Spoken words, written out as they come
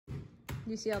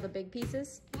You see all the big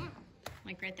pieces? Yeah.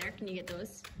 Like right there, can you get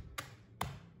those?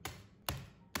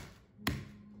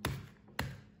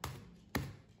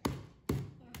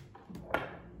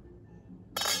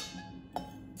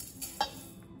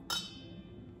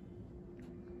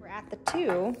 We're at the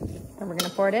 2, and we're gonna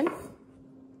pour it in.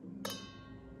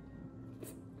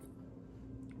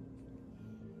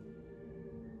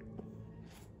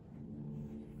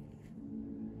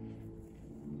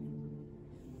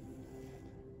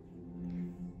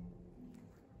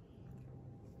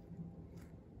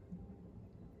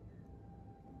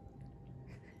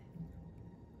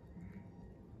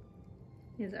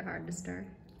 Is it hard to stir?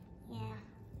 Yeah.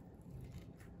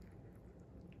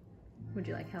 Would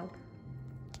you like help?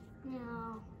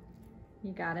 No.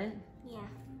 You got it? Yeah.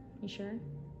 You sure?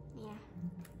 Yeah.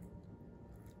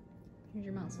 Here's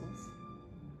your mussels.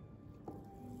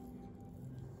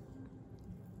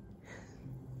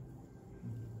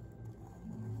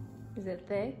 Is it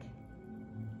thick?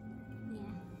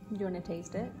 Yeah. You want to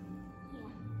taste it? Yeah.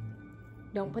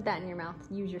 Don't put that in your mouth.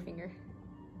 Use your finger.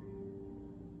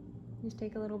 Just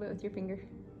take a little bit with your finger.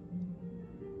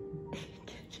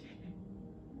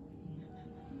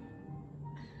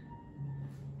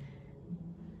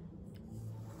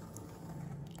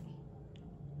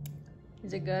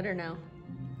 Is it good or no?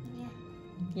 Yeah.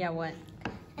 Yeah, what?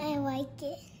 I like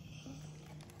it.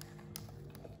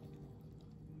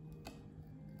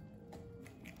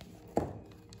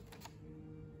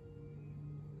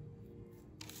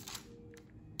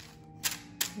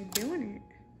 You're doing it.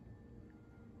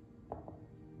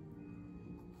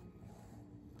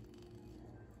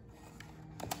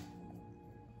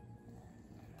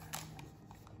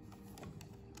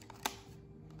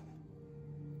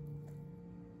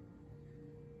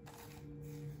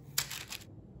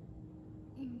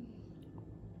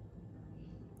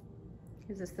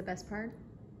 Is this the best part?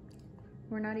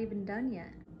 We're not even done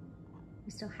yet.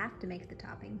 We still have to make the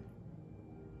topping.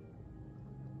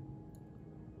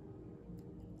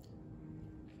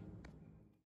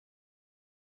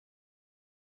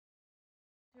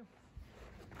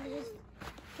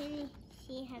 Can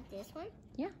she have this one?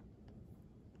 Yeah.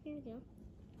 Here we go.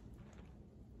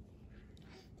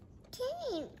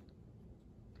 Can you?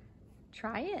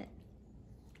 Try it.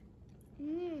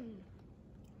 Mmm.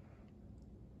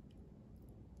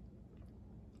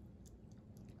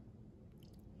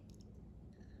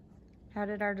 How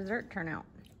did our dessert turn out?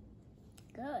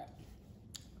 Good.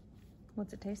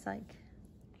 What's it taste like?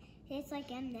 Tastes like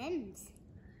M&M's.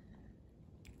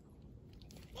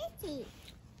 Itchy.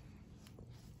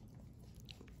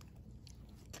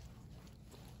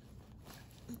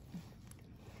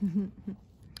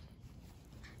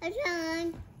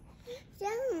 John.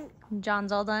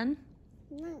 John's all done?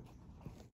 No.